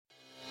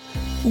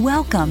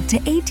Welcome to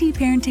AT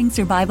Parenting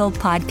Survival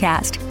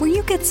Podcast, where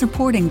you get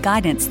support and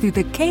guidance through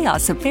the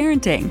chaos of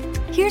parenting.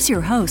 Here's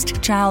your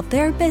host, child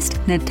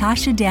therapist,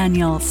 Natasha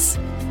Daniels.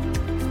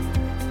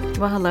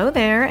 Well, hello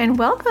there, and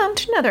welcome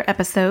to another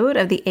episode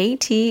of the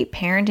AT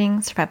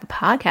Parenting Survival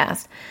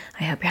Podcast.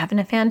 I hope you're having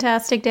a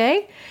fantastic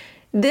day.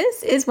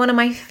 This is one of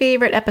my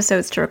favorite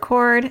episodes to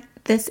record.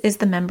 This is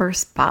the Member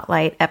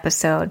Spotlight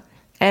episode.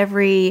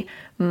 Every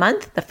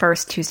month, the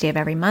first Tuesday of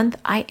every month,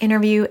 I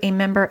interview a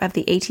member of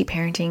the AT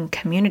Parenting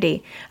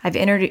community. I've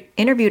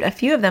interviewed a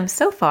few of them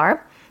so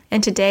far,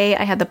 and today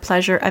I had the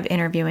pleasure of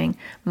interviewing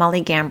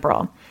Molly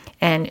Gambrill.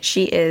 And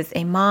she is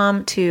a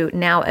mom to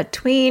now a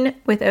tween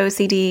with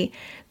OCD.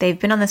 They've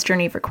been on this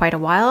journey for quite a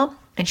while,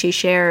 and she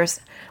shares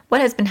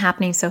what has been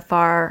happening so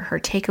far, her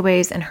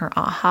takeaways and her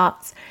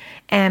ahas.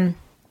 And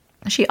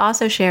she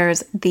also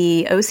shares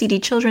the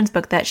OCD children's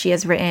book that she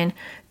has written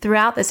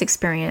throughout this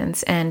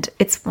experience, and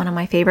it's one of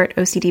my favorite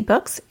OCD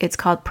books. It's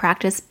called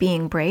Practice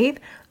Being Brave,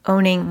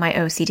 Owning My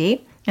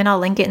OCD, and I'll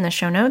link it in the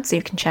show notes so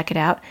you can check it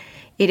out.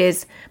 It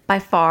is by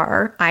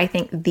far, I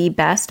think, the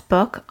best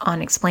book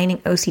on explaining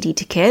OCD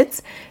to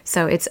kids,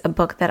 so it's a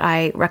book that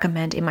I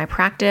recommend in my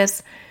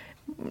practice,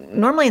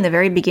 normally in the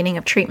very beginning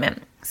of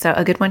treatment, so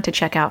a good one to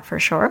check out for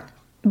sure.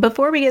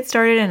 Before we get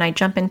started and I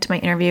jump into my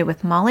interview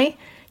with Molly,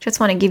 just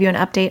want to give you an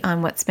update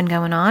on what's been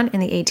going on in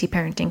the AT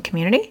Parenting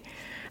community.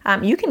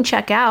 You can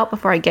check out,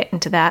 before I get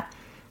into that,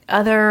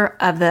 other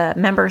of the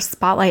Member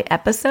Spotlight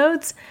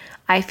episodes.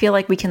 I feel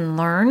like we can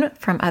learn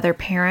from other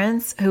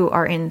parents who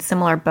are in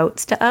similar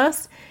boats to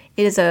us.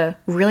 It is a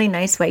really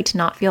nice way to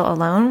not feel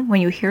alone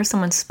when you hear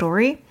someone's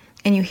story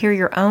and you hear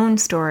your own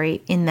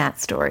story in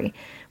that story,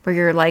 where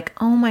you're like,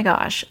 oh my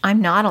gosh,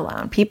 I'm not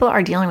alone. People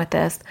are dealing with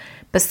this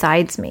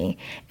besides me,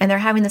 and they're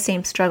having the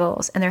same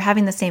struggles and they're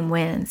having the same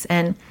wins.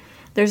 And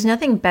there's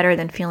nothing better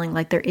than feeling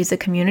like there is a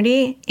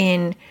community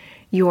in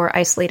your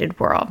isolated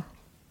world.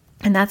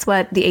 And that's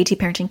what the AT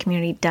Parenting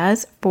community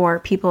does for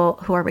people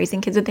who are raising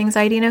kids with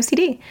anxiety and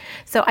OCD.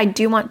 So I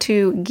do want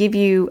to give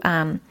you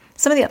some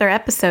of the other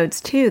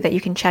episodes too that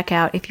you can check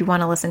out if you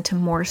want to listen to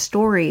more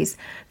stories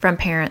from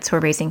parents who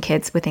are raising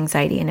kids with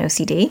anxiety and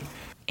OCD.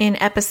 In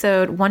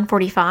episode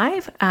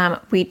 145,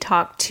 I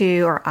talked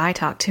to,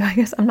 I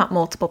guess I'm not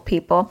multiple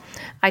people.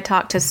 I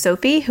talked to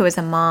Sophie, who is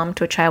a mom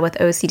to a child with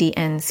OCD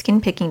and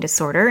skin picking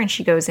disorder, and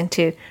she goes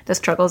into the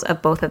struggles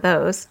of both of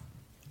those.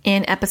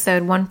 In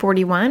episode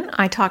 141,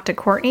 I talked to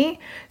Courtney,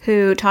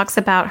 who talks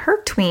about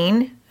her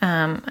tween.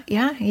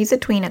 He's a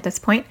tween at this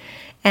point,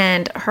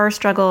 and her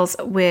struggles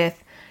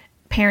with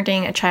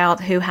parenting a child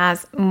who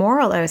has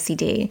moral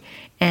OCD.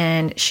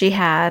 And she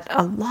had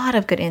a lot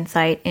of good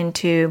insight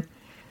into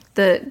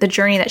the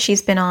journey that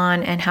she's been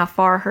on and how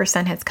far her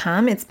son has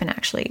come. It's been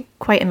actually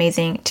quite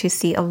amazing to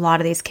see a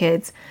lot of these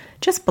kids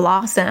just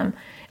blossom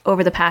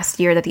over the past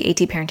year that the AT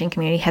Parenting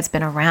community has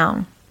been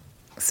around.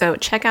 So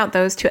check out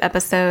those two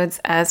episodes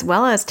as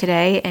well as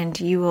today, and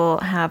you will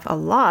have a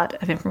lot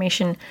of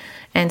information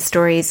and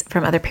stories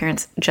from other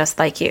parents just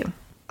like you.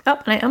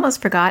 Oh, and I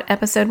almost forgot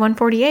episode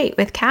 148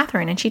 with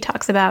Catherine, and she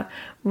talks about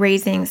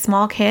raising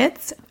small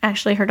kids.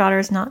 Actually, her daughter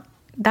is not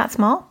that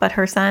small, but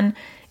her son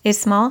is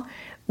small,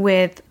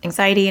 with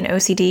anxiety and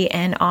OCD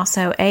and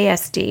also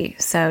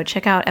ASD. So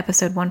check out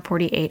episode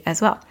 148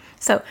 as well.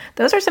 So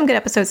those are some good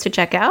episodes to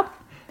check out.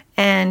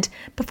 And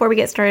before we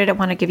get started, I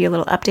want to give you a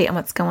little update on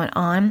what's going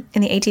on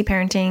in the AT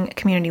Parenting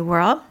community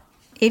world.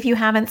 If you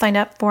haven't signed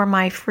up for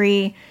my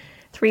free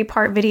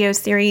 3-part video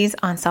series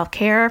on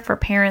self-care for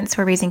parents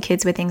who are raising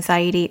kids with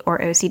anxiety or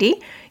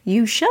OCD,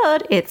 you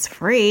should. It's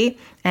free,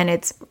 and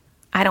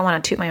I don't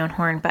want to toot my own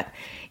horn, but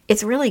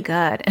it's really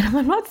good. And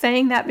I'm not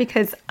saying that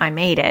because I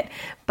made it,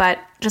 but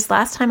just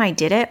last time I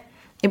did it,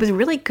 it was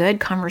really good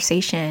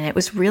conversation. It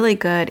was really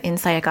good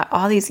insight. I got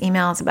all these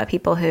emails about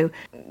people who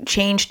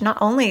changed not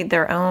only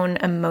their own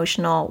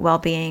emotional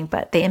well-being,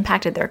 but they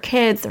impacted their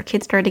kids. Their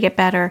kids started to get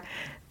better.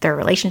 Their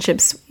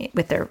relationships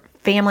with their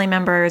family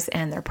members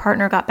and their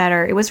partner got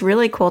better. It was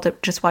really cool to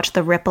just watch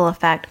the ripple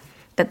effect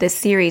that this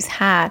series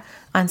had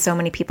on so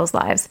many people's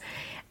lives.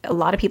 A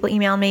lot of people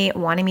emailed me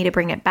wanting me to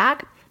bring it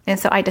back. And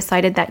so I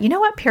decided that, you know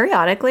what,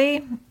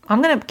 periodically,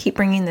 I'm going to keep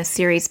bringing this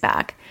series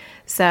back.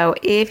 So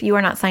if you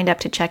are not signed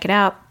up to check it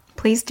out,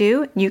 please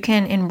do. You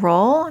can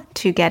enroll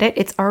to get it.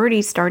 It's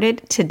already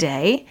started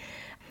today.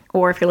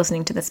 Or if you're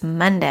listening to this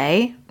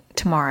Monday,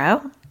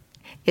 tomorrow,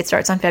 it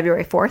starts on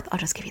February 4th. I'll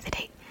just give you the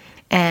date.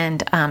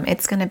 And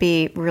it's going to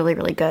be really,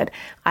 really good.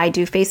 I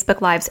do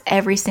Facebook Lives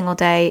every single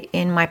day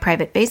in my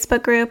private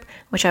Facebook group,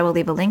 which I will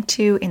leave a link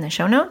to in the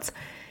show notes.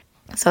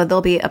 So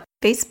there'll be a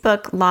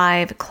Facebook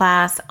Live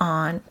class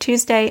on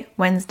Tuesday,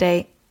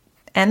 Wednesday,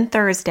 and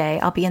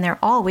Thursday. I'll be in there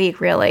all week,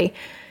 really,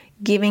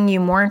 giving you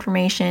more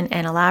information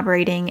and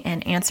elaborating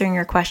and answering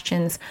your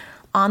questions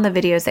on the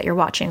videos that you're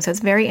watching. So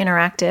it's very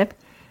interactive,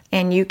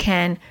 and you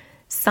can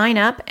sign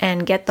up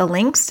and get the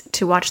links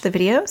to watch the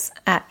videos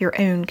at your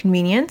own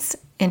convenience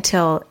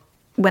until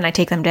when I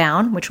take them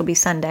down, which will be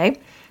Sunday.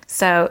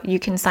 So you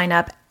can sign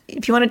up.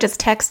 If you want to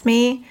just text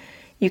me,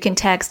 you can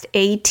text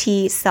AT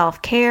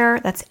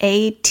Self-Care. That's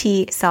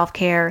AT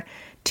Self-Care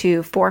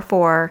to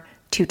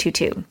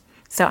 44222.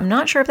 So I'm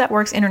not sure if that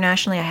works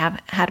internationally. I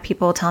have had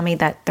people tell me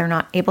that they're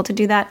not able to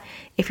do that.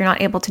 If you're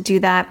not able to do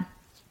that,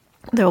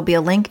 there will be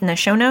a link in the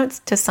show notes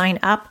to sign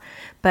up.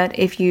 But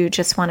if you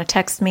just want to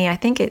text me, I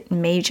think it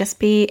may just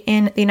be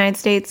in the United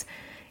States.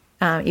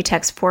 You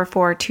text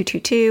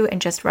 44222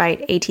 and just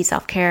write AT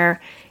Self-Care.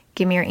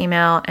 Give me your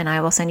email and I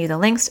will send you the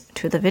links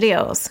to the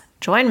videos.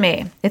 Join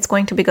me. It's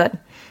going to be good.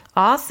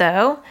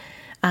 Also,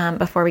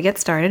 before we get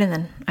started, and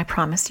then I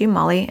promise you,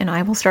 Molly and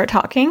I will start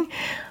talking,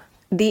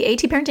 the AT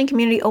Parenting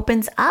community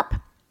opens up.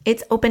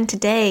 It's open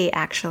today,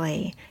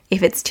 actually,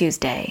 if it's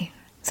Tuesday.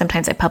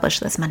 Sometimes I publish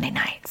this Monday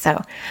night.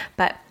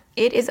 But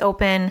it is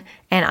open,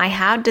 and I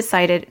have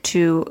decided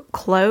to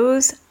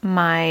close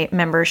my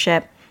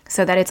membership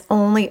so that it's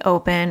only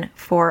open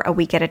for a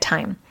week at a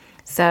time.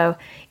 So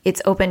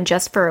it's open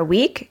just for a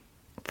week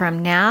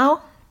from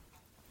now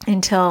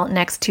until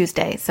next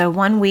Tuesday. So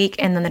 1 week,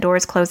 and then the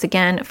doors close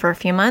again for a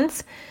few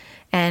months.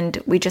 And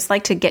we just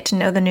like to get to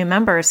know the new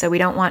members. So we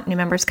don't want new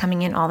members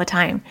coming in all the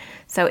time.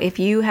 So if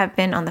you have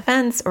been on the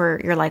fence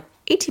or you're like,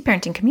 AT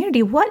Parenting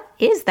Community, what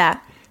is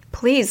that?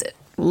 Please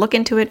look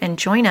into it and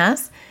join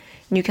us.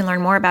 You can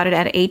learn more about it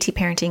at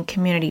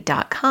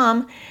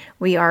atparentingcommunity.com.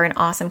 We are an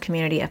awesome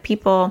community of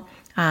people.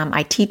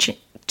 I teach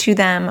to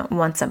them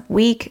once a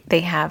week. They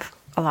have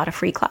a lot of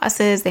free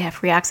classes. They have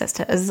free access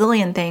to a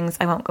zillion things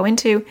I won't go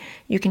into.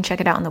 You can check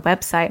it out on the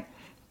website.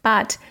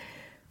 But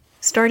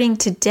starting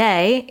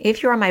today,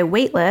 if you're on my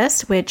wait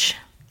list, which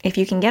if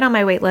you can get on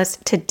my wait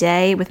list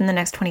today within the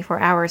next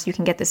 24 hours, you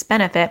can get this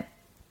benefit.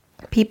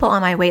 People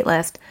on my wait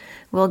list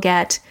will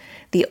get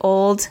the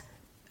old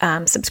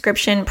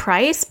subscription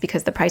price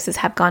because the prices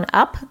have gone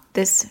up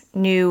this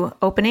new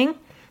opening.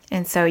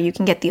 And so you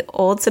can get the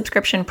old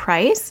subscription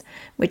price,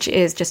 which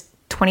is just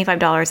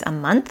 $25 a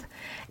month.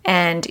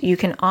 And you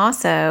can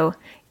also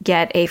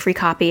get a free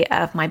copy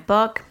of my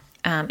book,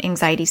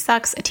 Anxiety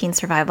Sucks, A Teen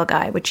Survival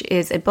Guide, which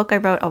is a book I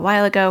wrote a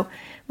while ago,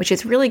 which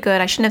is really good.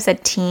 I shouldn't have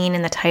said teen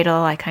in the title.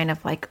 I kind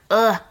of like,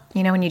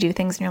 when you do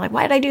things and you're like,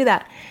 why did I do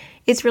that?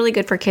 It's really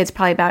good for kids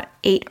probably about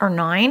 8 or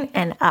 9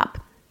 and up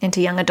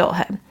into young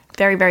adulthood.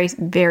 Very, very,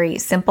 very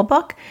simple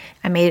book.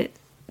 I made it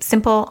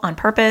simple on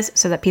purpose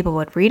so that people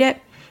would read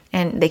it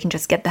and they can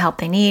just get the help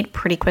they need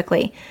pretty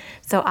quickly.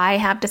 So I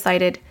have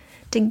decided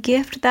to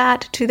gift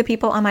that to the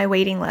people on my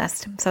waiting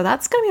list. So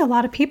that's going to be a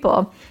lot of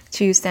people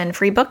to send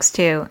free books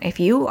to. If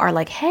you are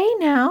like, hey,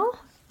 now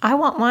I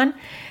want one,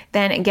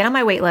 then get on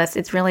my wait list.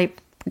 It's really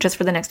just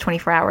for the next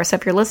 24 hours. So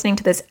if you're listening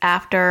to this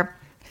after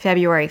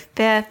February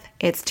 5th,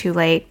 it's too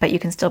late, but you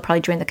can still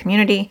probably join the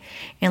community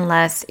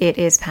unless it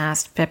is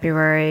past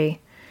February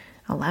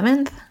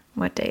 11th.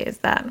 What day is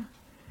that?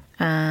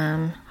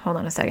 Hold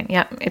on a second.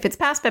 Yep. If it's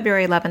past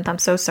February 11th, I'm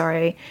so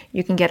sorry.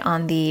 You can get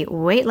on the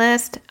wait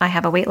list. I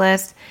have a wait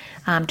list.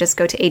 Just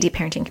go to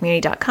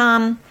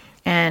atparentingcommunity.com.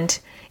 And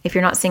if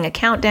you're not seeing a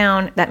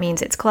countdown, that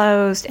means it's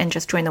closed, and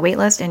just join the wait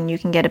list and you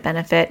can get a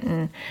benefit.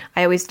 And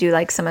I always do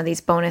like some of these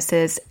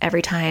bonuses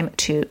every time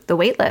to the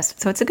wait list.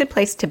 So it's a good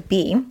place to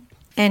be.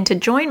 And to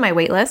join my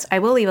wait list, I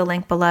will leave a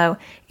link below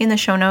in the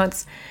show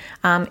notes.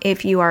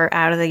 If you are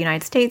out of the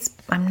United States,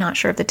 I'm not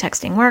sure if the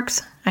texting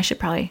works. I should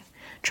probably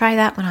try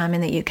that when I'm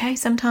in the UK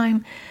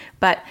sometime.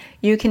 But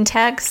you can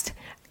text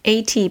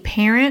AT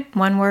Parent,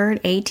 one word,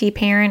 AT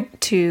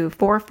Parent to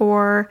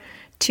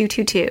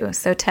 44222.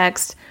 So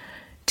text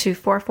to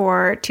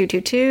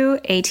 44222,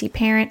 AT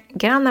Parent,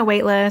 get on the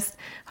wait list.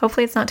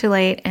 Hopefully it's not too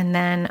late. And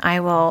then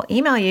I will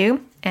email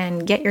you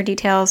and get your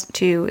details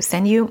to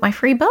send you my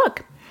free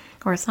book.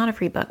 Or it's not a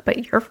free book,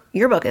 but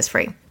your book is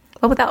free.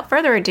 Well, without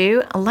further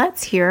ado,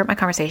 let's hear my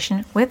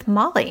conversation with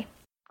Molly.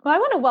 Well, I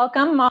want to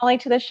welcome Molly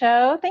to the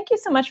show. Thank you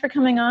so much for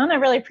coming on. I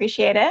really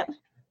appreciate it.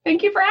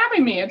 Thank you for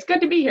having me. It's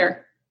good to be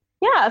here.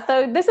 Yeah,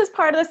 so this is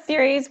part of the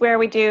series where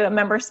we do a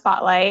member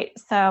spotlight.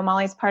 So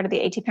Molly's part of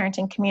the AT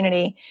Parenting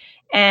community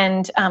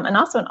and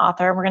also an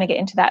author. We're going to get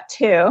into that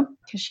too,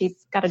 because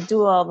she's got a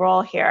dual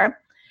role here.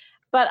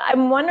 But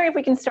I'm wondering if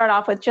we can start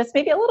off with just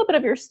maybe a little bit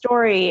of your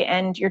story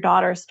and your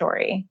daughter's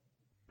story.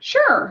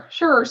 Sure.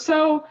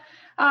 So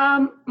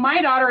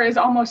my daughter is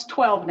almost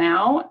 12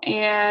 now.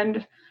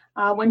 And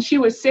when she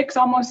was 6,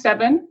 almost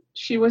 7,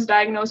 she was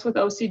diagnosed with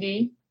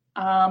OCD.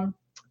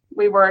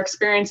 We were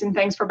experiencing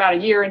things for about a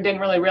year and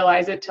didn't really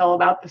realize it till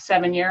about the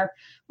 7-year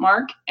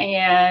mark.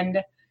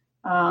 And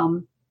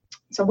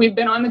so we've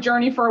been on the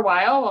journey for a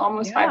while,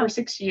 almost 5 or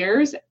 6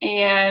 years.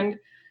 And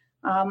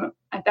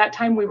at that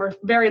time, we were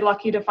very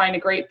lucky to find a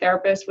great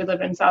therapist. We live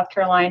in South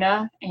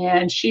Carolina,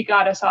 and she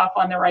got us off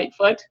on the right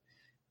foot,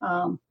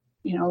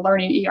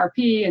 learning ERP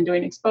and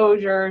doing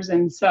exposures.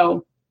 And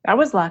so I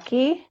was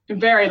lucky.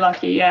 Very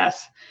lucky,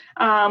 yes.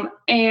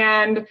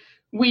 And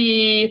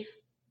we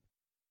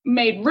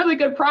made really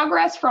good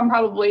progress from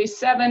probably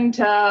 7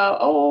 to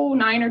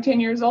 9 or 10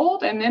 years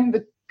old. And then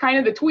the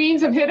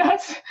tweens have hit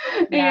us.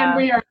 Yeah.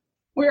 And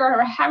we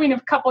are having a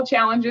couple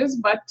challenges,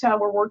 but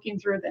we're working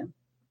through them.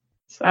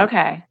 So.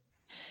 Okay.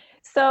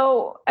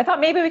 So I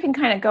thought maybe we can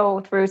kind of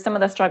go through some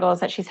of the struggles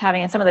that she's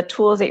having and some of the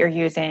tools that you're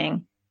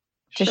using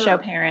to show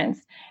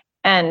parents.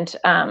 And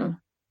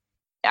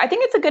I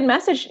think it's a good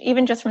message,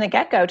 even just from the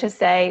get-go, to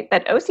say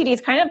that OCD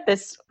is kind of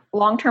this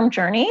long-term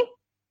journey.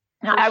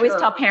 Now, I always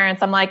tell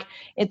parents, I'm like,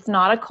 it's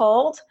not a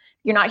cold.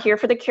 You're not here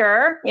for the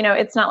cure.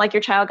 It's not like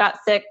your child got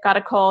sick, got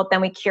a cold,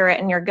 then we cure it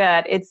and you're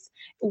good. It's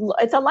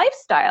a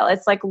lifestyle.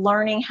 It's like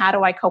learning, how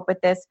do I cope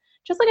with this?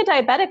 Just like a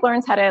diabetic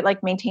learns how to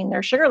like maintain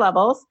their sugar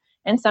levels.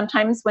 And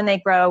sometimes when they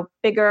grow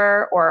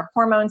bigger or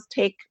hormones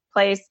take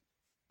place,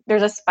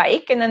 there's a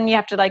spike and then you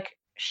have to like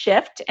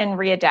shift and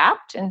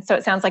readapt. And so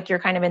it sounds like you're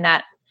kind of in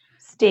that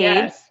stage.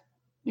 Yes.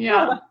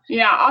 Yeah.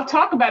 I'll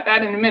talk about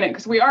that in a minute,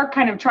 because we are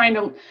kind of trying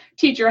to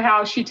teach her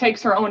how she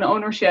takes her own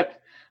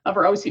ownership of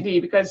her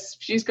OCD, because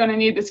she's going to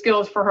need the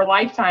skills for her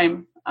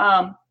lifetime.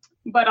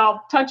 But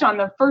I'll touch on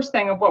the first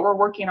thing of what we're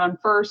working on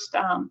first.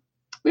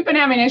 We've been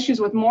having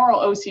issues with moral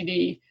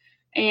OCD.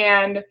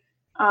 And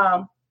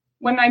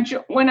when I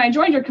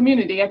joined your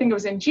community, I think it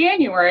was in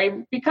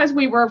January, because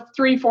we were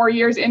 3-4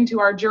 years into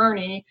our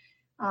journey,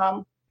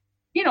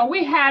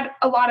 we had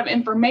a lot of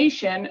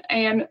information.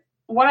 And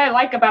what I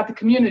like about the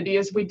community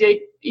is we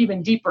dig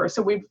even deeper.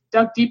 So we've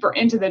dug deeper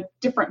into the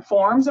different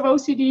forms of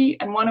OCD.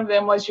 And one of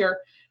them was your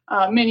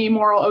mini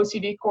moral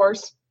OCD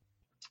course.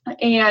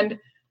 And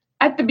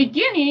at the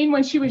beginning,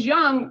 when she was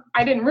young,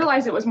 I didn't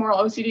realize it was moral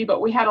OCD,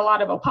 but we had a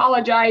lot of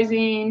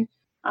apologizing,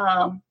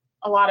 a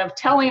lot of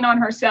telling on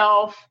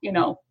herself,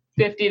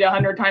 50 to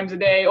 100 times a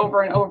day,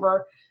 over and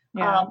over.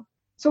 Yeah.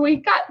 So we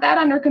got that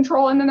under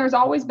control. And then there's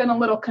always been a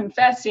little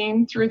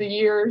confessing through the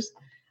years.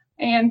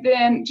 And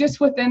then just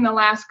within the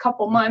last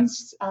couple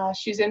months,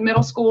 she's in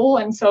middle school.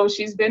 And so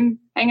she's been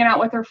hanging out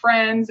with her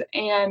friends,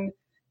 and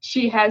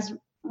she has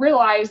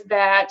realized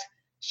that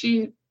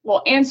she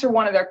will answer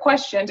one of their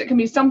questions. It can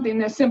be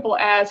something as simple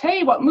as,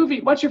 hey,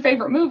 what's your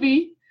favorite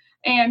movie?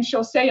 And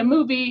she'll say a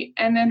movie,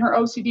 and then her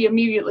OCD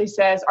immediately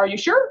says, are you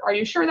sure? Are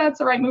you sure that's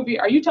the right movie?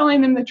 Are you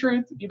telling them the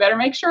truth? You better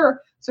make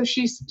sure. So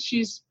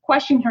she's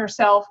questioning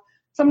herself.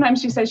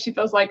 Sometimes she says she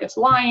feels like it's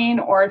lying,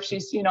 or if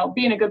she's,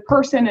 being a good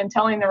person and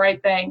telling the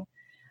right thing.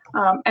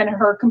 And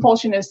her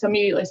compulsion is to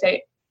immediately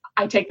say,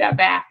 I take that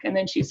back. And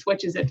then she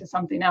switches it to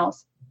something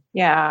else.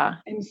 Yeah.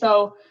 And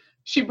so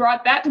she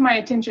brought that to my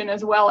attention,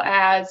 as well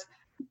as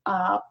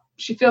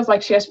she feels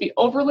like she has to be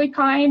overly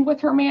kind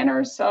with her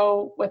manners.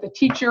 So with a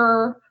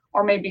teacher,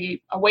 or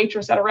maybe a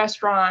waitress at a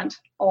restaurant,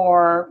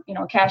 or,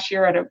 a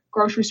cashier at a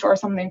grocery store or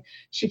something,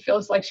 she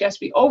feels like she has to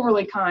be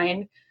overly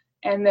kind.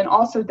 And then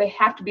also they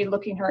have to be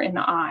looking her in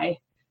the eye.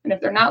 And if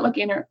they're not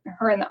looking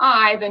her in the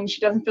eye, then she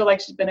doesn't feel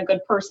like she's been a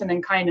good person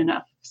and kind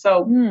enough.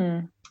 So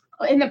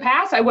in the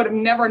past, I would have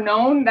never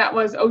known that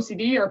was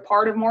OCD or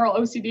part of moral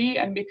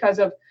OCD. And because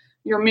of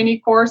your mini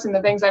course and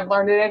the things I've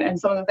learned in it, and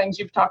some of the things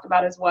you've talked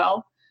about as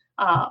well,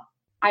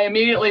 I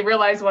immediately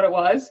realized what it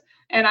was.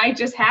 And I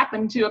just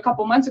happened to, a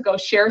couple months ago,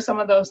 share some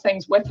of those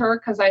things with her,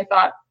 because I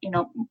thought,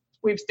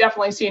 we've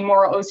definitely seen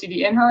moral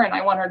OCD in her, and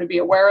I want her to be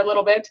aware a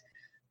little bit.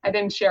 I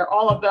didn't share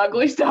all of the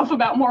ugly stuff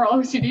about moral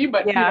OCD,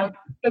 but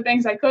the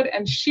things I could,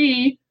 and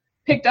she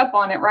picked up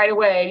on it right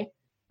away.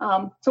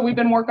 So we've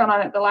been working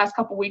on it the last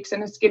couple of weeks,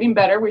 and it's getting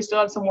better. We still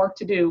have some work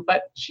to do,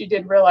 but she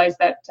did realize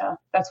that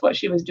that's what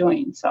she was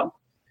doing. So,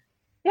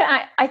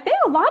 yeah, I think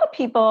a lot of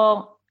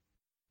people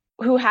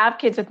who have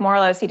kids with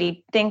moral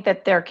OCD think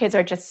that their kids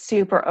are just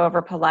super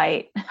over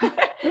polite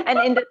and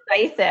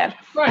indecisive.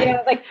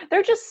 Right. Like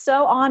they're just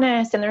so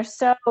honest, and they're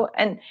so,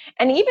 and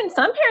even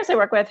some parents I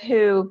work with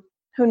who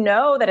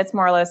know that it's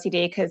moral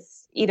OCD,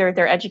 because either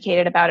they're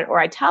educated about it or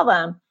I tell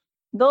them,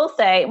 they'll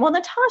say, well,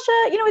 Natasha,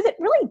 is it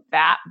really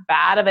that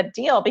bad of a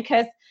deal?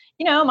 Because,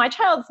 my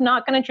child's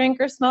not going to drink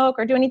or smoke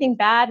or do anything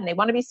bad, and they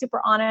want to be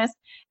super honest.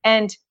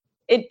 And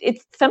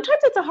it's sometimes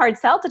it's a hard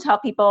sell to tell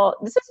people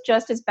this is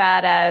just as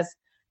bad as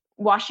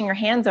washing your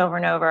hands over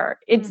and over.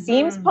 It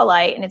seems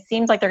polite and it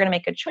seems like they're going to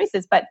make good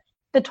choices, but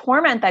the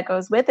torment that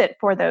goes with it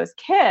for those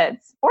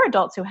kids or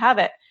adults who have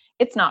it,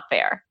 it's not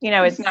fair.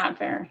 It's not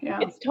fair. Yeah.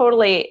 It's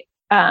totally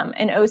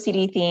an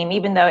OCD theme,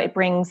 even though it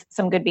brings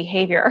some good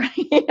behavior.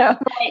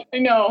 Right. I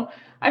know.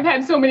 I've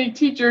had so many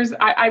teachers.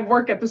 I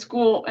work at the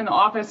school in the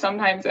office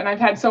sometimes, and I've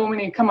had so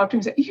many come up to me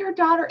and say, your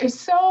daughter is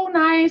so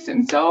nice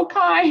and so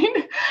kind.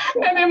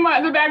 And in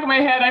the back of my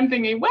head, I'm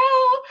thinking, well,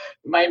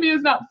 maybe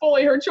it's not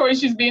fully her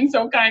choice. She's being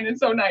so kind and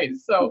so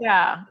nice. So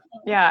yeah.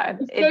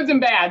 It's goods and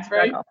bads,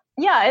 right?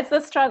 Yeah, it's the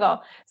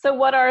struggle. So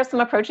what are some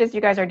approaches you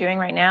guys are doing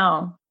right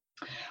now?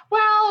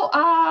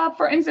 Well,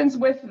 for instance,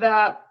 with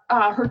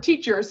her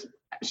teachers,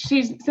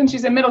 since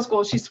she's in middle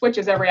school, she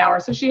switches every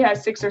hour. So she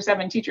has 6 or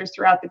 7 teachers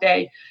throughout the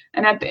day.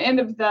 And at the end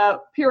of the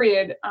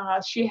period,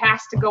 she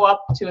has to go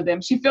up to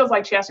them. She feels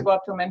like she has to go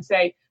up to them and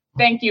say,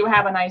 thank you,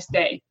 have a nice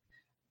day.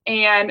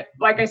 And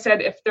like I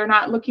said, if they're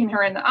not looking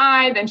her in the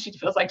eye, then she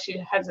feels like she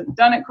hasn't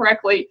done it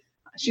correctly.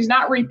 She's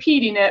not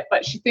repeating it,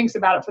 but she thinks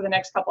about it for the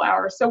next couple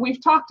hours. So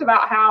we've talked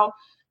about how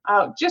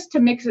just to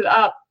mix it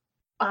up,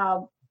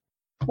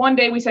 one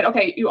day we said,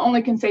 okay, you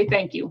only can say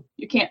thank you.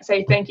 You can't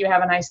say thank you,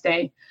 have a nice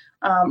day.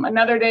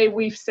 Another day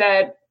we've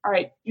said, all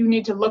right, you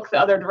need to look the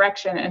other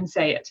direction and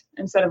say it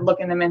instead of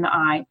looking them in the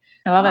eye.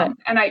 I love it.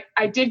 And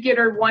I did get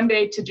her one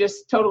day to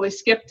just totally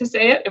skip to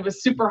say it. It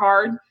was super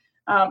hard.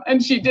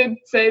 And she did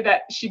say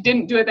that she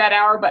didn't do it that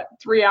hour, but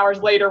 3 hours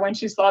later when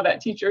she saw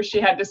that teacher, she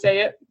had to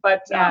say it.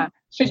 But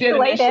she did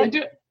initially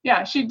do it.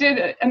 Yeah, she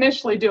did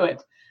initially do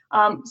it.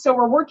 So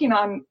we're working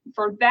on,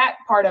 for that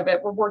part of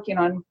it, we're working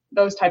on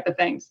those type of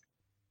things.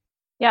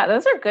 Yeah,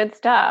 those are good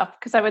stuff.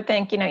 Because I would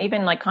think,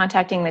 even like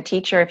contacting the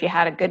teacher, if you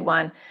had a good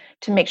one,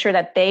 to make sure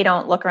that they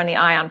don't look her in the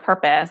eye on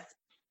purpose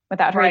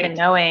without her even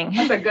knowing.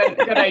 That's a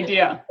good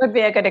idea. Would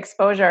be a good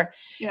exposure.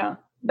 Yeah.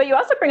 But you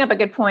also bring up a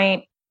good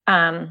point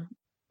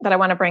that I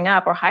want to bring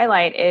up or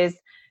highlight is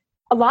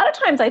a lot of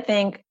times I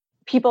think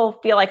people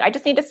feel like I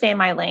just need to stay in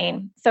my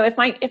lane. So if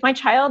my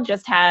child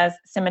just has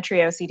symmetry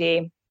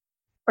OCD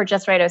or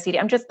just right OCD,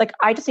 I'm just like,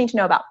 I just need to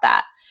know about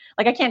that.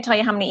 Like, I can't tell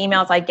you how many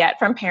emails I get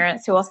from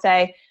parents who will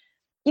say,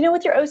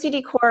 with your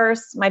OCD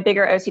course, my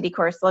bigger OCD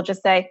course, they'll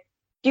just say,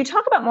 do you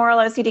talk about moral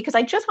OCD? Because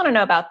I just want to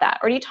know about that.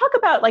 Or do you talk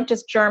about like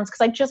just germs?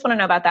 Because I just want to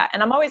know about that.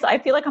 And I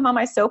feel like I'm on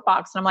my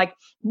soapbox and I'm like,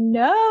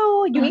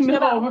 no, you need to know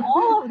about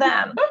all of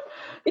them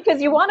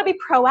because you want to be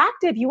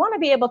proactive. You want to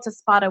be able to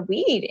spot a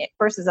weed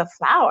versus a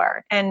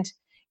flower. And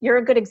you're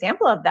a good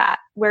example of that,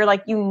 where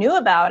like you knew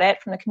about it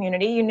from the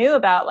community, you knew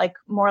about like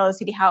moral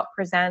OCD, how it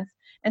presents.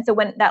 And so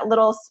when that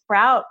little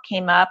sprout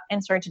came up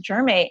and started to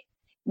germinate,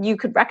 you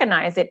could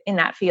recognize it in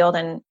that field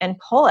and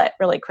pull it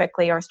really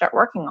quickly or start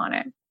working on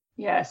it.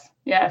 Yes.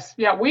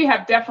 Yeah, we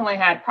have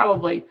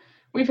definitely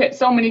we've hit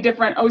so many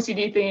different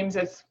OCD themes.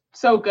 It's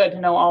so good to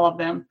know all of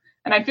them.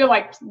 And I feel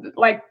like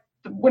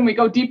when we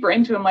go deeper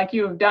into them, like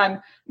you have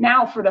done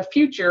now for the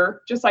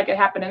future, just like it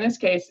happened in this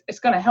case, it's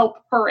going to help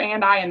her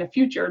and I in the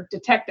future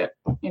detect it,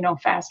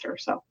 faster.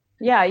 So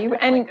yeah,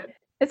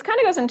 this kind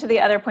of goes into the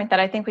other point that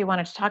I think we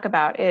wanted to talk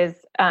about is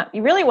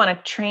you really want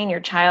to train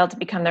your child to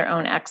become their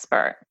own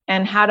expert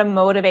and how to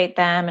motivate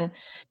them. And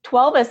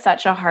 12 is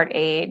such a hard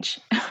age.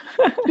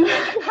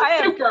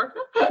 Super.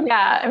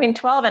 Yeah.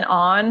 12 and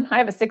on. I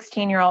have a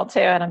 16-year-old too.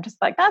 And I'm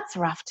just like, that's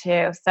rough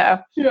too. So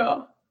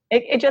yeah,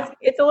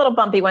 it's a little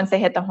bumpy once they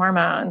hit the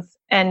hormones.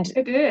 And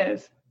it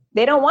is.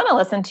 They don't want to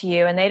listen to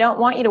you and they don't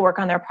want you to work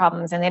on their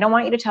problems and they don't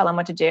want you to tell them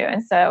what to do.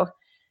 And so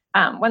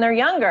when they're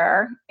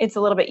younger, it's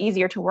a little bit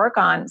easier to work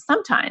on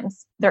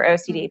sometimes their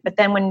OCD. But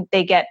then when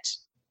they get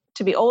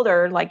to be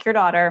older, like your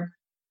daughter,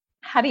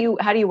 how do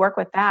you work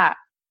with that?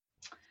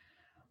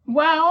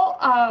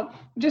 Well,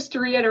 just to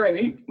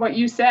reiterate what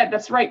you said,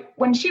 that's right.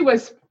 When she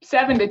was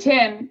 7 to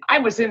 10, I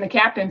was in the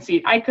captain's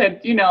seat. I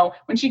could,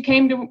 when she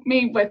came to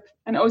me with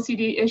an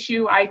OCD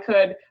issue, I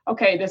could,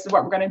 okay, this is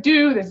what we're going to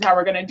do. This is how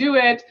we're going to do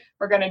it.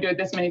 We're going to do it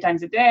this many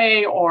times a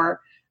day. Or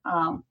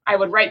I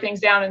would write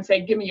things down and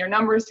say, give me your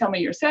numbers. Tell me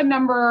your SED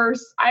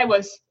numbers. I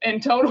was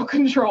in total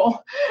control.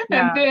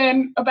 Yeah. And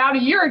then about a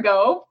year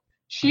ago,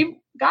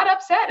 she got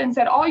upset and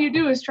said, all you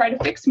do is try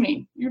to fix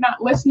me. You're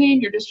not listening.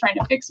 You're just trying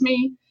to fix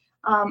me.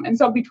 And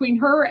so between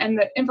her and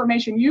the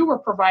information you were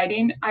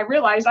providing, I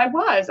realized I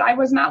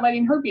was not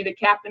letting her be the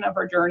captain of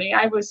her journey.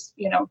 I was,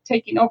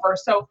 taking over.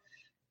 So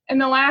in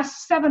the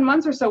last 7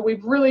 months or so,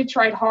 we've really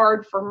tried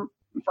hard for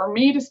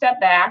me to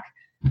step back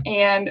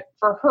and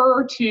for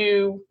her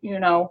to,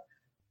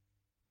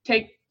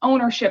 take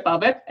ownership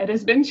of it. It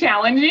has been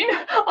challenging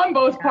on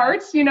both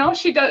parts.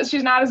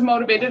 She's not as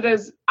motivated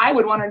as I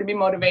would want her to be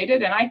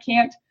motivated, and I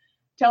can't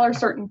tell her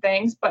certain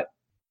things, but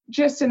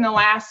just in the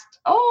last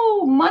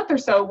month or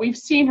so, we've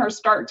seen her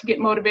start to get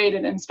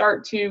motivated and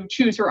start to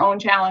choose her own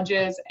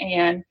challenges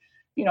and,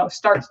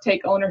 start to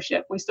take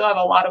ownership. We still have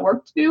a lot of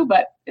work to do,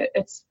 but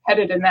it's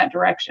headed in that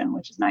direction,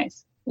 which is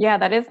nice. Yeah,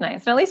 that is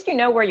nice. And at least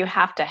where you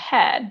have to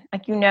head.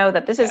 Like,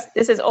 that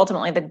this is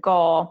ultimately the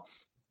goal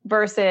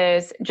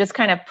versus just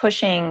kind of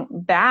pushing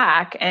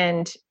back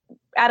and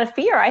out of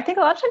fear. I think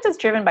a lot of times it's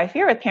driven by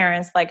fear with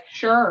parents. Like,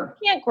 sure,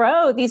 you can't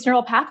grow these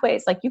neural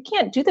pathways. Like, you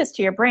can't do this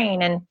to your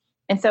brain.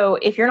 And so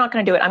if you're not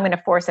going to do it, I'm going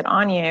to force it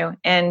on you.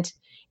 And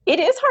it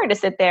is hard to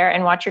sit there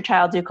and watch your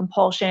child do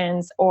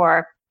compulsions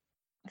or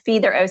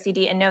feed their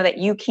OCD and know that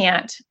you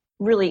can't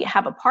really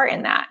have a part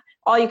in that.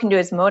 All you can do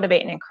is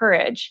motivate and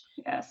encourage.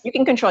 Yes. You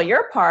can control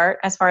your part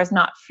as far as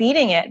not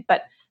feeding it.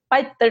 But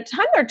by the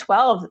time they're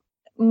 12,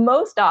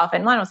 most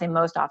often, well, I don't say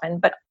most often,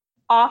 but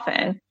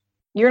often,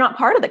 you're not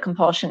part of the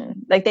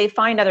compulsion. Like, they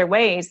find other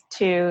ways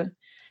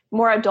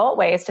more adult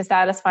ways to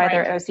satisfy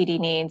their OCD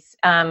needs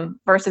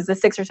versus the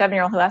 6 or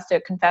 7-year-old who has to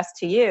confess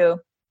to you.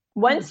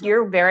 Once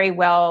you're very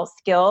well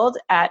skilled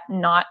at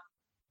not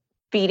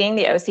feeding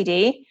the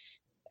OCD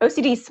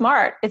is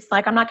smart. It's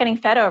like, I'm not getting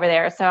fed over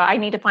there, so I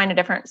need to find a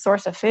different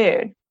source of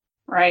food.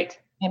 Right.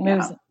 It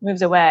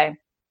moves away.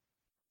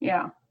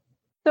 Yeah.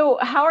 So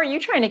how are you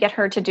trying to get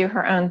her to do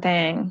her own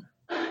thing?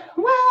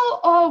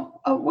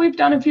 Well, we've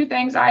done a few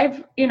things.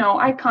 I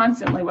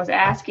constantly was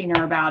asking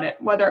her about it,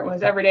 whether it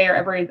was every day or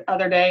every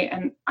other day.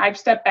 And I've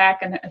stepped back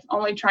and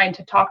only trying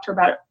to talk to her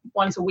about it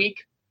once a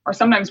week, or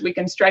sometimes we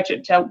can stretch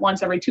it to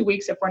once every 2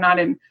 weeks if we're not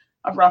in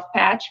a rough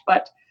patch.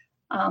 But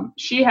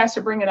she has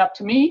to bring it up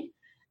to me,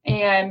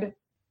 and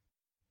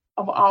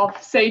I'll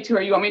say to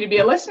her, you want me to be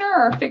a listener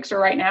or a fixer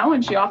right now?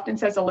 And she often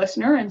says a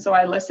listener. And so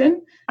I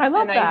listen. I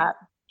love that.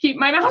 keep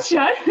my mouth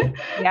shut.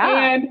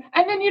 Yeah.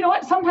 And then, you know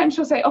what, sometimes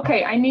she'll say,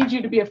 okay, I need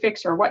you to be a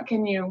fixer. What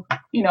can you,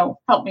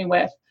 help me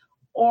with?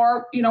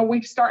 Or,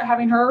 we start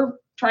having her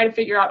try to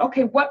figure out,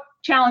 okay, what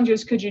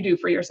challenges could you do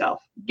for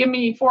yourself? Give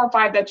me 4 or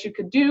 5 that you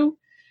could do.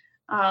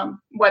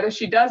 Whether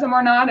she does them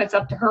or not, it's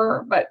up to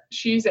her, but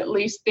she's at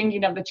least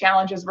thinking of the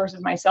challenges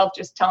versus myself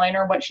just telling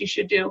her what she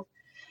should do.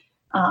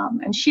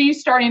 And she's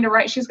starting to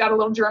write. She's got a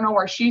little journal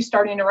where she's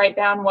starting to write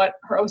down what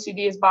her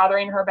OCD is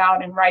bothering her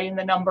about and writing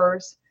the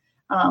numbers.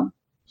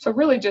 So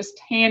really just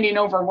handing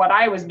over what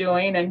I was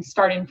doing and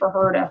starting for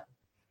her to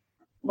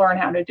learn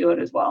how to do it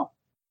as well.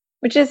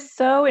 Which is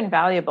so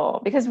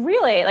invaluable because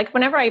really, like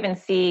whenever I even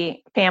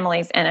see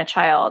families and a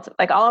child,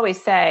 like I'll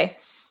always say,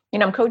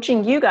 I'm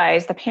coaching you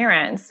guys, the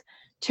parents,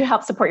 to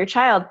help support your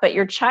child, but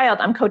your child,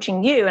 I'm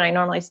coaching you. And I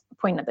normally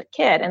point at the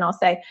kid and I'll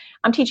say,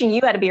 I'm teaching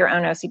you how to be your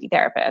own OCD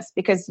therapist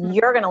because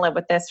you're going to live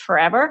with this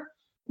forever.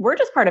 We're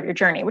just part of your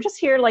journey. We're just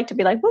here to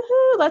be like,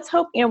 woohoo, let's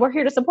hope, we're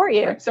here to support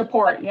you.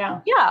 Support. Yeah.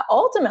 Yeah.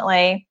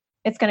 Ultimately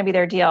it's going to be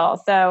their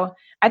deal. So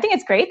I think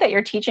it's great that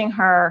you're teaching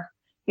her,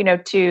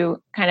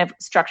 to kind of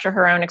structure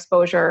her own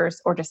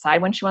exposures or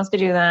decide when she wants to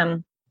do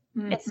them.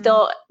 Mm-hmm. It's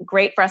still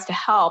great for us to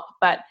help,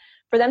 but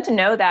for them to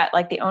know that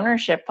like the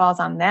ownership falls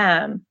on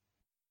them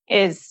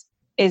is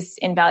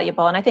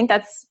invaluable. And I think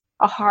that's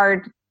a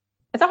hard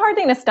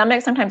thing to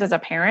stomach sometimes as a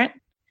parent,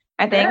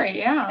 I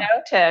think,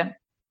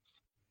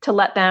 to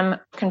let them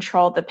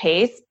control the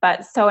pace,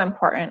 but so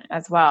important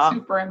as well.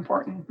 Super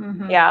important.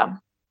 Mm-hmm. Yeah,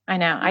 I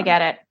know. I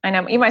get it. I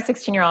know. Even my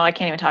 16-year-old, I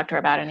can't even talk to her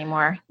about it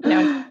anymore.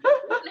 Doesn't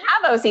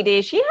have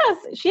OCD.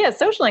 She has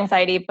social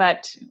anxiety,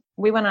 but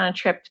we went on a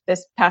trip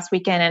this past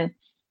weekend and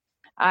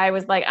I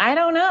was like, I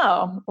don't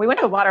know. We went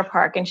to a water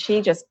park and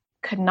she just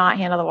could not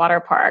handle the water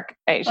park.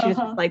 She was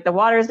like, the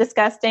water is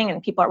disgusting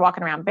and people are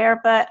walking around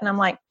barefoot. And I'm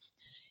like,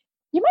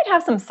 you might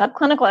have some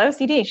subclinical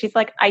OCD. She's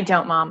like, I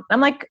don't, Mom.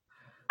 I'm like,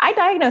 I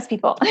diagnose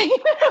people.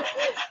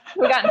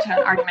 We got into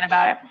an argument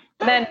about it.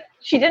 And then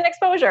she did an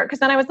exposure because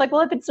then I was like,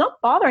 well, if it's not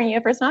bothering you,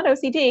 if it's not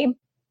OCD,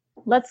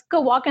 let's go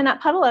walk in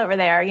that puddle over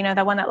there.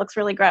 The one that looks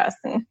really gross.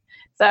 And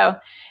so,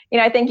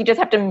 I think you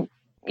have to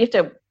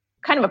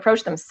kind of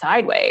approach them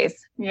sideways.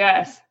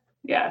 Yes.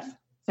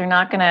 They're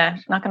not gonna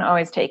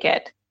always take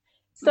it.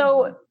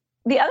 So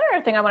the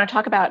other thing I want to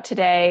talk about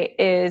today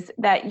is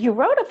that you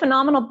wrote a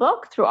phenomenal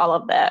book through all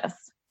of this.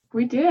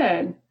 We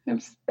did.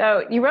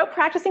 So you wrote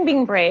Practicing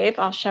Being Brave.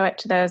 I'll show it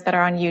to those that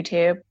are on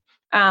YouTube.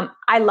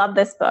 I love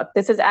this book.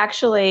 This is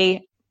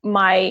actually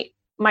my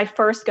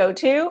first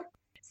go-to.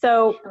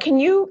 So sure. Can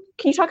you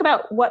talk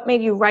about what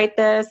made you write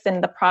this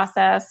and the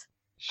process?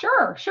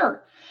 Sure.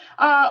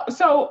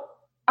 So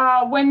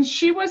when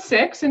she was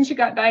 6 and she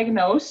got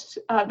diagnosed,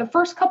 the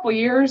first couple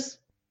years,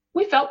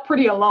 we felt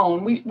pretty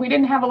alone. We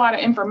didn't have a lot of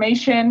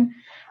information,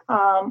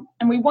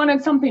 and we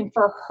wanted something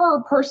for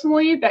her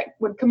personally that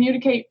would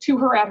communicate to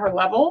her at her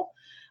level.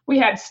 We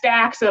had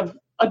stacks of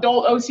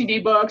adult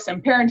OCD books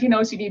and parenting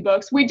OCD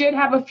books. We did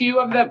have a few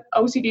of the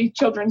OCD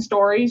children's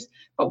stories,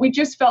 but we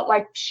just felt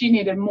like she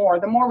needed more.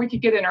 The more we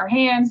could get in our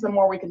hands, the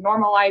more we could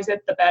normalize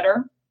it, the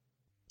better.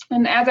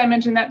 And as I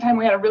mentioned, that time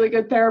we had a really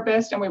good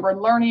therapist and we were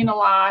learning a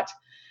lot.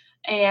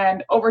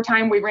 And over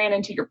time, we ran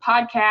into your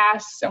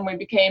podcasts and we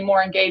became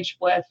more engaged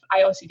with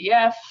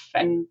IOCDF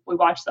and we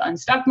watched the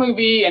Unstuck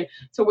movie. And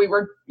so we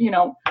were,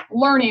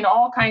 learning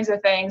all kinds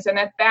of things. And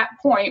at that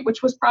point,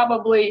 which was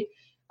probably,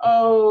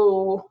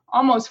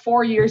 almost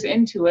 4 years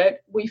into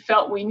it, we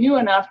felt we knew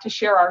enough to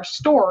share our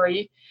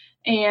story.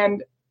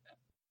 And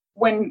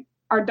when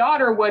our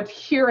daughter would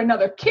hear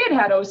another kid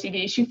had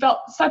OCD, she felt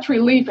such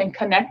relief and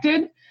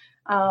connected.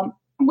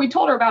 We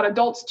told her about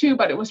adults too,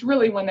 but it was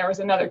really when there was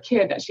another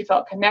kid that she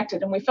felt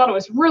connected. And we felt it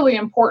was really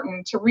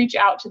important to reach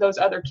out to those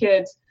other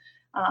kids,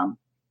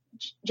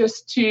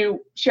 just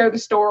to share the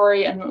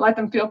story and let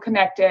them feel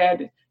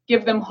connected,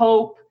 give them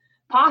hope,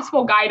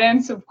 possible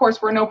guidance. Of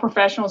course, we're no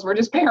professionals, we're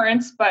just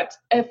parents, but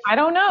I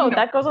don't know,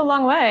 that goes a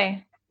long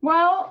way.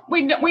 Well,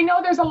 we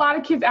know there's a lot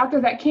of kids out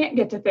there that can't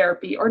get to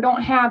therapy or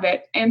don't have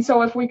it. And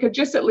so if we could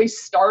just at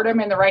least start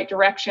them in the right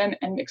direction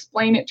and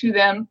explain it to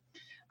them,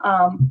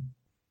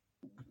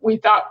 we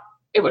thought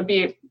it would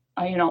be,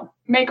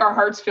 make our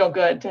hearts feel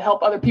good to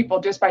help other people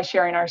just by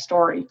sharing our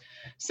story.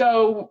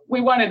 So we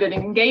wanted it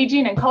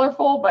engaging and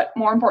colorful, but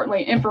more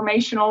importantly,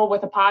 informational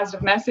with a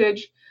positive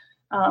message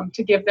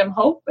to give them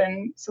hope.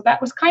 And so that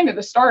was kind of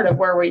the start of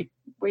where we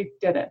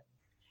did it.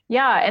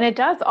 Yeah. And it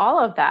does all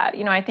of that.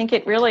 I think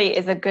it really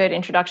is a good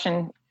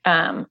introduction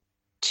to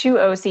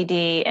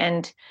OCD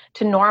and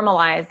to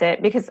normalize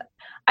it, because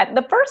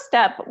the first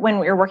step when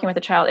we're working with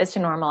a child is to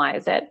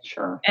normalize it.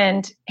 Sure.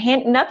 And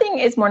nothing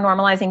is more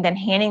normalizing than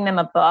handing them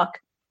a book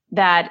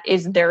that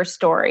is their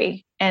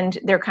story. And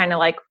they're kind of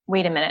like,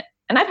 wait a minute.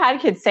 And I've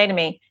had kids say to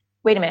me,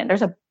 wait a minute,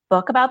 there's a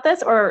book about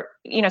this? Or,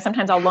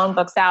 sometimes I'll loan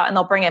books out and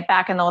they'll bring it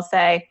back and they'll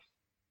say,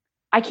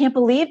 I can't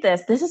believe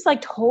this. This is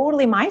like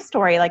totally my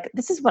story. Like,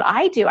 this is what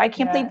I do. I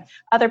can't believe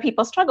other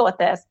people struggle with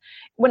this.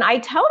 When I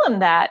tell them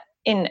that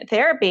in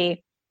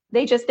therapy,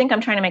 they just think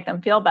I'm trying to make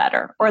them feel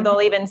better. Or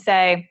they'll even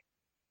say,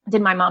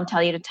 did my mom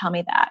tell you to tell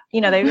me that?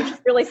 You know, they were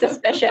just really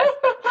suspicious.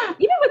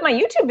 Even with my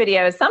YouTube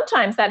videos,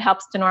 sometimes that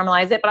helps to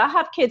normalize it. But I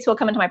have kids who will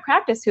come into my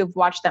practice who've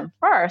watched them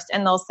first,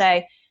 and they'll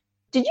say,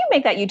 did you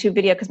make that YouTube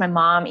video because my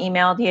mom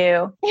emailed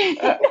you?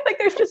 Like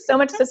there's just so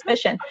much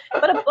suspicion.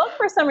 But a book,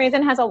 for some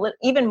reason, has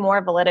even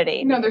more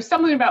validity. No, there's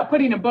something about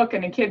putting a book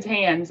in a kid's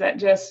hands that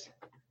just,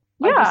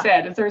 like you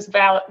said, there's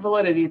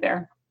validity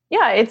there.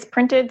 Yeah, it's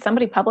printed.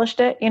 Somebody published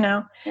it, you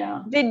know.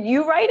 Yeah. Did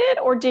you write it,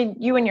 or did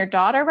you and your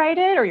daughter write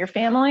it, or your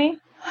family?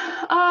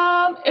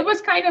 It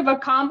was kind of a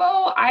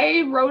combo.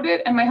 I wrote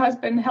it and my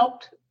husband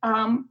helped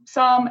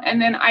some.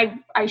 And then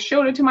I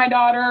showed it to my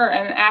daughter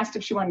and asked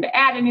if she wanted to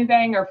add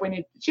anything or if we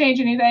needed to change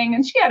anything.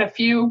 And she had a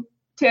few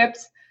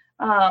tips.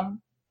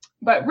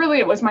 But really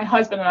it was my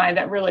husband and I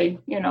that really,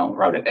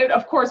 wrote it. It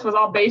of course was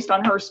all based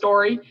on her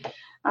story.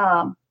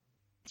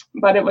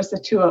 But it was the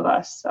two of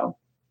us. So.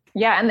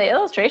 Yeah. And the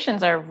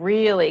illustrations are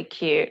really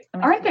cute.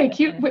 Aren't they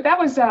cute? But that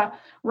was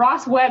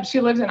Ross Webb.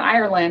 She lives in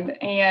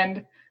Ireland,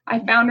 and I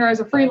found her as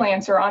a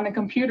freelancer on the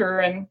computer.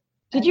 And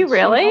did you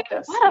really?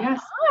 What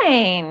a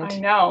find! I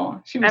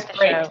know. She was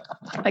great.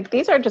 Like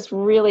these are just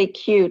really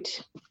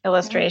cute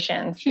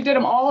illustrations. She did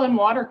them all in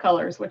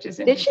watercolors, which is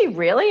interesting. Did she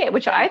really?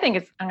 Which I think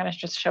is. I'm going to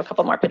just show a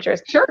couple more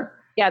pictures. Sure.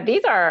 Yeah,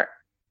 these are,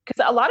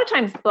 because a lot of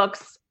times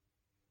books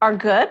are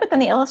good, but then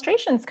the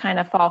illustrations kind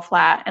of fall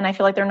flat, and I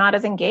feel like they're not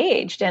as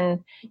engaged. And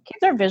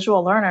kids are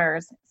visual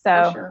learners,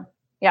 so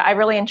yeah, I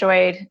really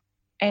enjoyed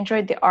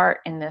the art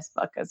in this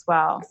book as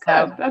well.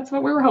 So that's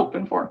what we were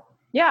hoping for.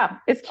 Yeah,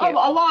 it's cute.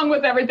 Along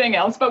with everything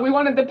else, but we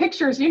wanted the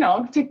pictures,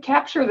 to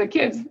capture the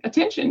kids'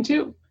 attention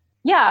too.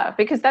 Yeah,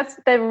 because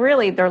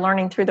they're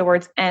learning through the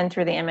words and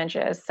through the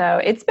images. So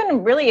it's been a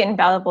really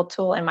invaluable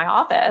tool in my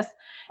office,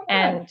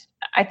 and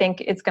I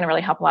think it's going to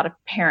really help a lot of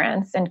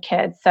parents and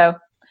kids. So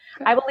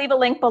I will leave a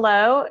link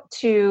below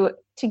to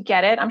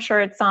get it. I'm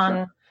sure it's on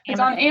Amazon. It's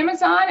on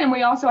Amazon, and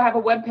we also have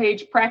a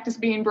webpage,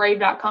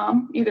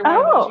 practicebeingbbrave.com. Either one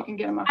of those, you can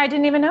get them up. I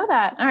didn't even know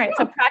that. All right,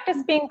 so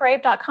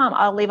practicebeingbbrave.com.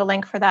 I'll leave a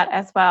link for that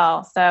as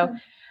well. So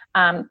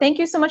thank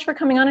you so much for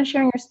coming on and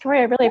sharing your story.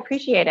 I really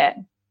appreciate it.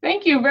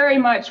 Thank you very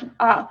much.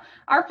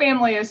 Our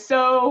family is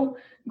so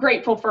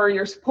grateful for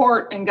your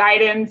support and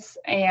guidance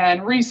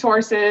and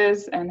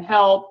resources and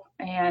help.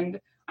 And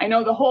I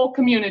know the whole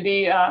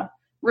community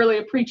really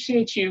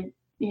appreciates you,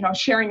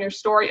 sharing your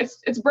story.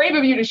 It's brave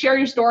of you to share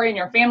your story and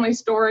your family's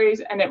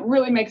stories, and it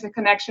really makes a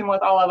connection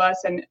with all of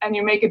us, and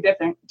you make a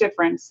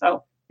difference.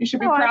 So you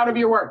should be proud of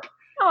your work.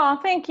 Oh,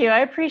 thank you. I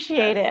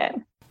appreciate it.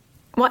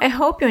 Well, I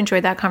hope you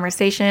enjoyed that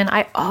conversation.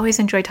 I always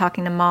enjoy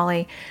talking to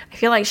Molly. I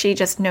feel like she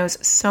just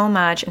knows so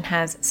much and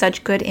has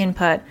such good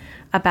input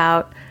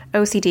about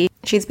OCD.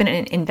 She's been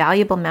an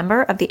invaluable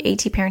member of the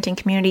AT parenting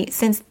community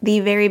since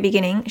the very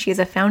beginning. She's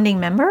a founding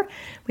member.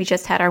 We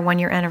just had our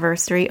 1-year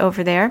anniversary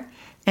over there,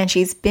 and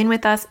she's been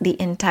with us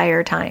the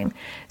entire time.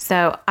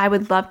 So I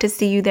would love to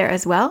see you there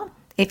as well.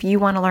 If you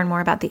want to learn more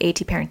about the AT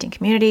parenting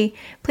community,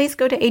 please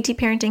go to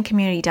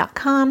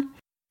atparentingcommunity.com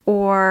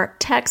or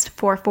text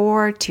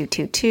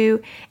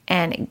 44222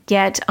 and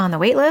get on the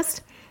wait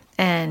list.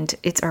 And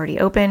it's already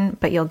open,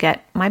 but you'll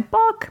get my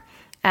book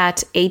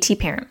at AT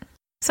Parent.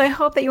 So I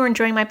hope that you're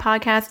enjoying my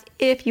podcast.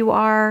 If you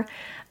are,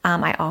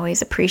 I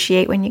always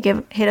appreciate when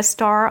you hit a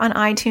star on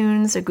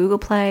iTunes or Google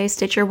Play,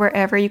 Stitcher,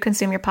 wherever you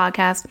consume your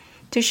podcast,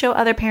 to show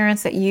other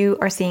parents that you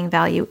are seeing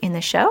value in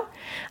the show.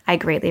 I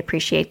greatly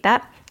appreciate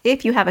that.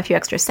 If you have a few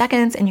extra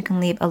seconds and you can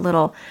leave a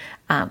little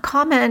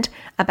comment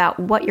about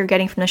what you're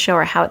getting from the show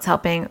or how it's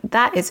helping,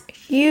 that is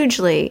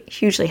hugely,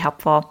 hugely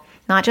helpful.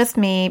 Not just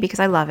me, because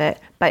I love it,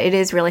 but it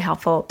is really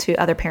helpful to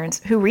other parents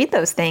who read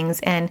those things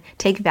and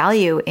take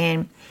value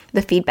in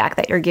the feedback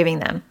that you're giving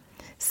them.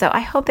 So I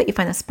hope that you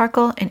find the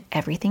sparkle in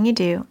everything you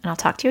do, and I'll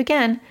talk to you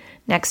again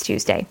next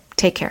Tuesday.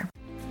 Take care.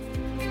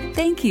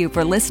 Thank you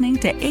for listening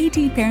to AT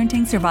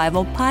Parenting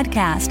Survival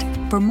Podcast.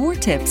 For more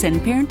tips and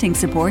parenting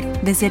support,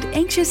 visit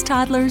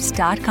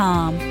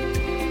anxioustoddlers.com.